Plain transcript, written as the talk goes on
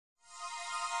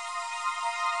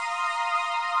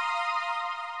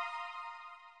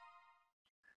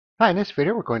Hi, in this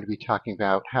video we're going to be talking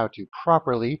about how to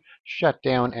properly shut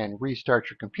down and restart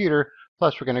your computer.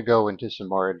 Plus we're going to go into some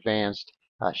more advanced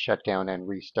shutdown and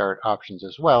restart options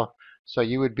as well. So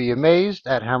you would be amazed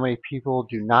at how many people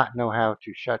do not know how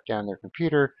to shut down their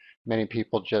computer. Many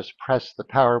people just press the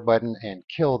power button and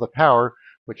kill the power,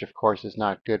 which of course is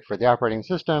not good for the operating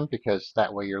system because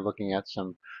that way you're looking at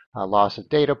some loss of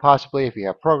data possibly if you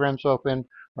have programs open,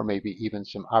 or maybe even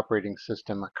some operating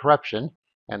system corruption.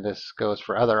 And this goes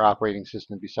for other operating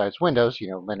systems besides Windows,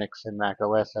 Linux and Mac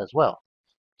OS as well.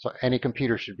 So any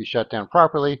computer should be shut down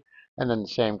properly, and then the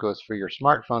same goes for your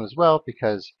smartphone as well,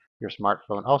 because your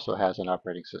smartphone also has an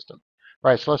operating system.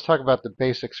 All right, so let's talk about the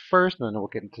basics first, and then we'll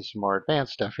get into some more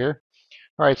advanced stuff here.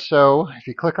 All right, so if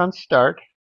you click on Start,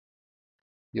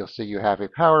 you'll see you have a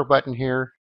power button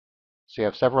here. So you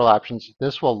have several options.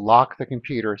 This will lock the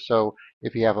computer. So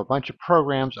if you have a bunch of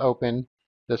programs open,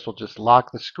 this will just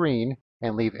lock the screen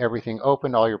and leave everything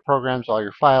open, all your programs, all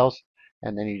your files,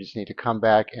 and then you just need to come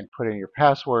back and put in your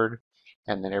password,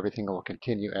 and then everything will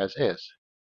continue as is.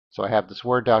 So I have this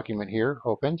Word document here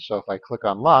open. So if I click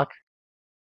on Lock,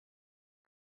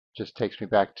 it just takes me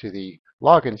back to the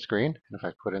login screen. And if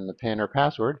I put in the PIN or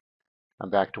password, I'm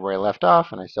back to where I left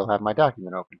off, and I still have my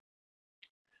document open.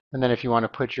 And then if you want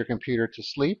to put your computer to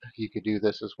sleep, you could do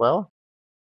this as well.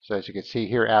 So as you can see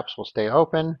here, apps will stay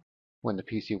open when the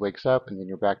PC wakes up, and then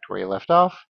you're back to where you left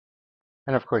off.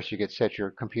 And of course, you could set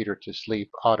your computer to sleep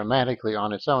automatically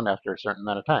on its own after a certain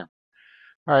amount of time.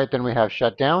 All right, then we have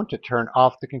Shutdown to turn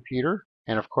off the computer.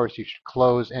 And of course, you should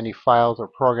close any files or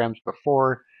programs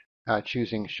before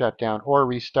choosing Shutdown or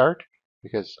Restart,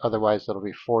 because otherwise it'll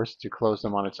be forced to close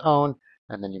them on its own,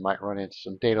 and then you might run into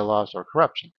some data loss or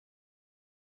corruption.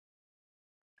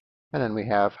 And then we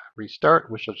have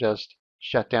Restart, which will just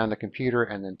shut down the computer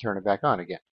and then turn it back on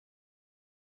again.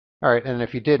 All right, and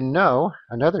if you didn't know,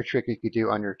 another trick you could do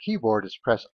on your keyboard is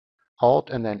press Alt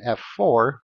and then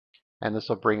F4, and this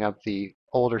will bring up the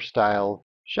older style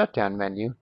shutdown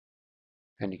menu.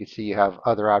 And you can see you have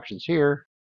other options here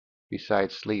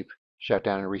besides sleep,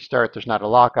 shutdown, and restart. There's not a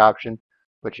lock option,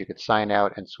 but you could sign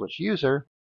out and switch user.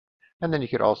 And then you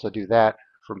could also do that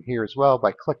from here as well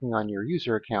by clicking on your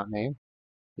user account name.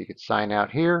 You could sign out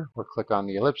here or click on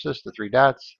the ellipsis, the three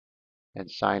dots,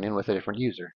 and sign in with a different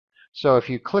user. So if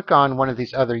you click on one of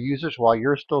these other users while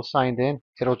you're still signed in,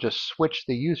 it'll just switch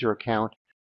the user account.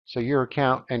 So your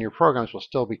account and your programs will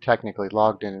still be technically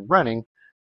logged in and running,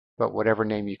 but whatever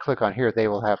name you click on here, they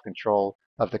will have control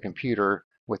of the computer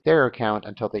with their account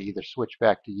until they either switch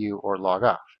back to you or log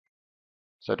off.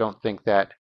 So don't think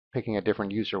that picking a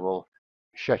different user will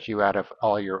shut you out of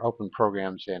all your open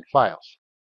programs and files.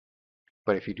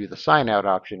 But if you do the sign out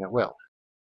option, it will.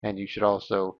 And you should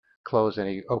also close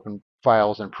any open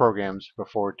files and programs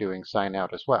before doing sign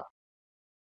out as well.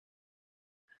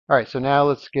 All right, so now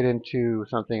let's get into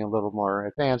something a little more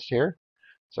advanced here.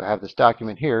 So I have this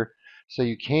document here. So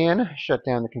you can shut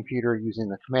down the computer using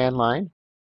the command line.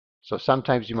 So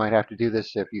sometimes you might have to do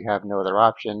this if you have no other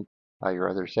option, your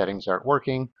other settings aren't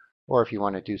working, or if you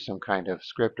want to do some kind of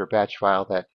script or batch file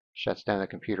that shuts down the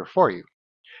computer for you.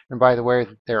 And by the way,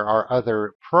 there are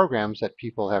other programs that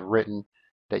people have written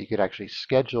that you could actually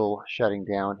schedule shutting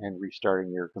down and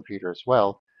restarting your computer as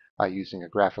well using a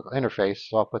graphical interface.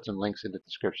 So I'll put some links in the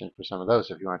description for some of those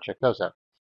if you want to check those out.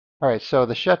 All right, so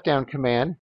the shutdown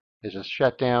command is just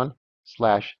shutdown/S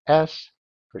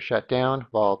for shutdown,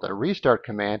 while the restart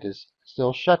command is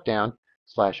still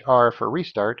shutdown/R for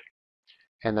restart.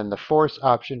 And then the force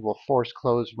option will force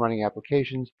close running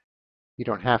applications. You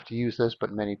don't have to use this,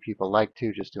 but many people like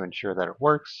to just to ensure that it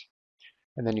works.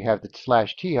 And then you have the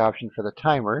 /T option for the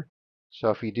timer.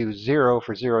 So if you do 0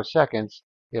 for 0 seconds,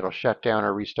 it'll shut down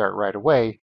or restart right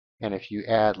away. And if you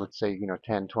add, let's say,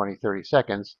 10, 20, 30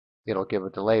 seconds, it'll give a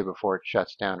delay before it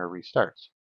shuts down or restarts.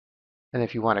 And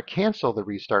if you want to cancel the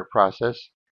restart process,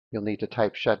 you'll need to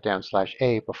type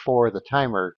shutdown/A before the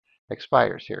timer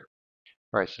expires here.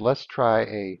 All right, so let's try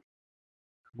a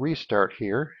restart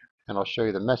here, and I'll show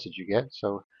you the message you get.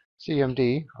 So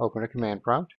CMD, open a command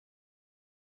prompt.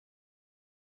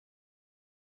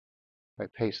 If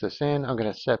I paste this in, I'm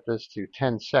going to set this to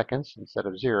 10 seconds instead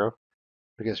of 0,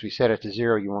 because if you set it to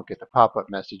 0, you won't get the pop-up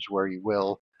message where you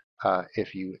will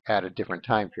if you add a different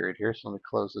time period here. So let me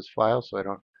close this file so I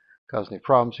don't cause any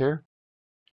problems here.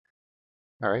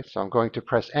 All right, so I'm going to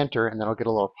press enter, and then I'll get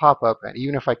a little pop-up, and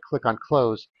even if I click on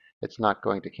close, it's not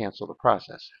going to cancel the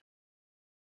process.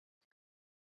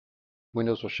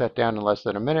 Windows will shut down in less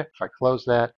than a minute. If I close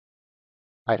that,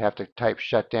 I'd have to type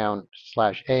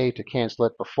shutdown/A to cancel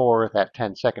it before that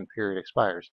 10-second period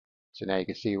expires. So now you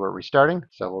can see we're restarting,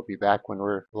 so we'll be back when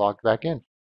we're logged back in.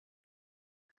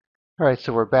 All right,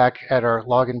 so we're back at our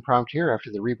login prompt here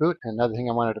after the reboot. Another thing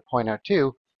I wanted to point out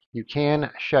too, you can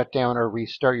shut down or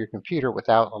restart your computer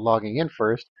without logging in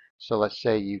first. So let's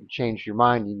say you changed your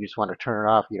mind, you just want to turn it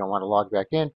off, you don't want to log back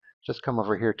in, just come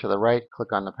over here to the right,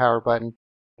 click on the power button,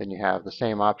 then you have the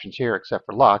same options here except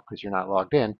for lock because you're not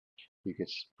logged in. You can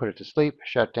put it to sleep,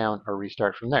 shut down, or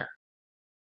restart from there.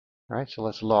 All right, so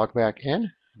let's log back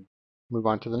in, move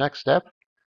on to the next step.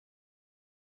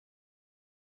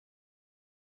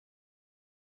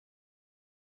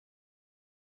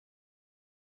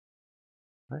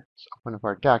 All right, let's open up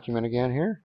our document again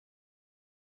here.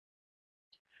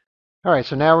 All right,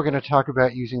 so now we're going to talk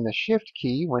about using the Shift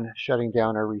key when shutting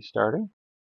down or restarting.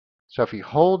 So if you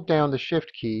hold down the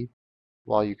Shift key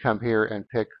while you come here and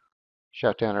pick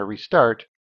Shut Down or Restart,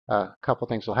 a couple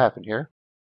things will happen here.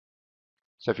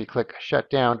 So if you click Shut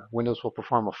Down, Windows will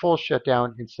perform a full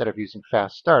shutdown instead of using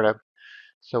fast startup.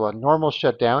 So a normal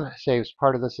shutdown saves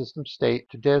part of the system state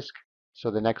to disk,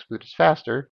 so the next boot is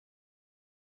faster.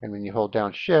 And when you hold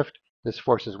down Shift, this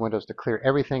forces Windows to clear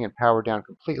everything and power down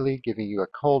completely, giving you a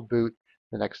cold boot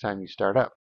the next time you start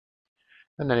up.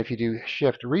 And then if you do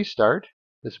Shift Restart,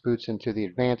 this boots into the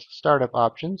advanced startup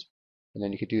options. And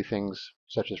then you could do things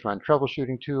such as run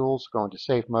troubleshooting tools, go into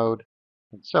safe mode,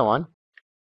 and so on.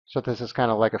 So this is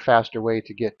kind of like a faster way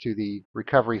to get to the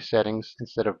recovery settings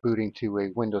instead of booting to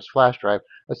a Windows flash drive,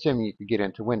 assuming you could get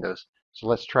into Windows. So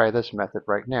let's try this method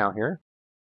right now here.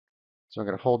 So I'm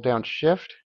going to hold down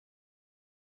Shift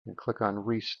and click on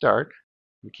Restart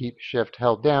and keep Shift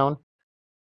held down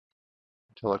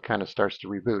until it kind of starts to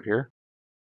reboot here.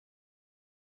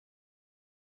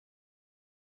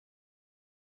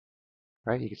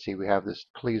 Right, you can see we have this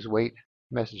please wait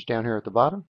message down here at the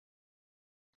bottom.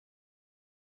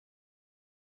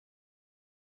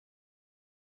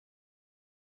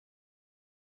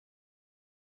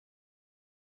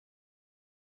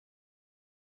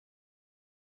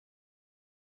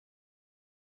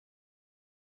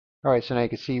 All right, so now you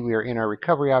can see we are in our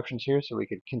recovery options here, so we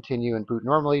could continue and boot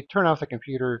normally, turn off the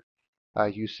computer,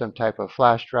 use some type of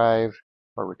flash drive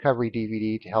or recovery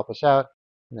DVD to help us out.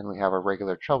 And then we have our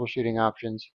regular troubleshooting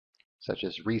options, such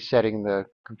as resetting the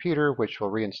computer, which will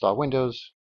reinstall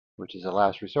Windows, which is a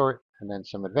last resort, and then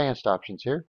some advanced options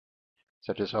here,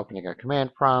 such as opening a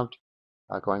command prompt,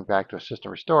 going back to a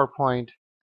system restore point,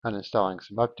 uninstalling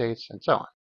some updates, and so on.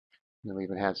 And then we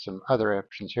even have some other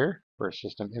options here for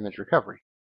system image recovery.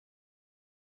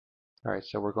 All right,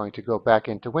 so we're going to go back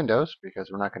into Windows because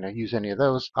we're not going to use any of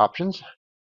those options.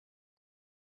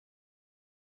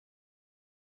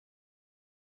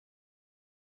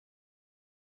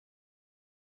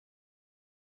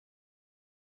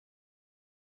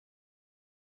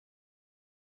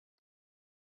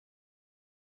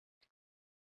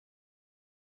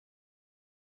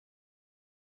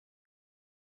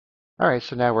 All right,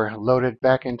 so now we're loaded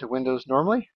back into Windows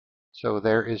normally. So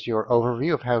there is your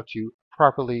overview of how to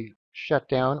properly shut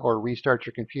down or restart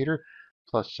your computer,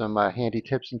 plus some handy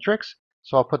tips and tricks.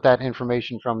 So I'll put that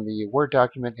information from the Word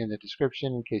document in the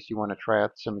description in case you want to try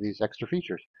out some of these extra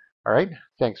features. All right,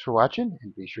 thanks for watching,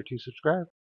 and be sure to subscribe.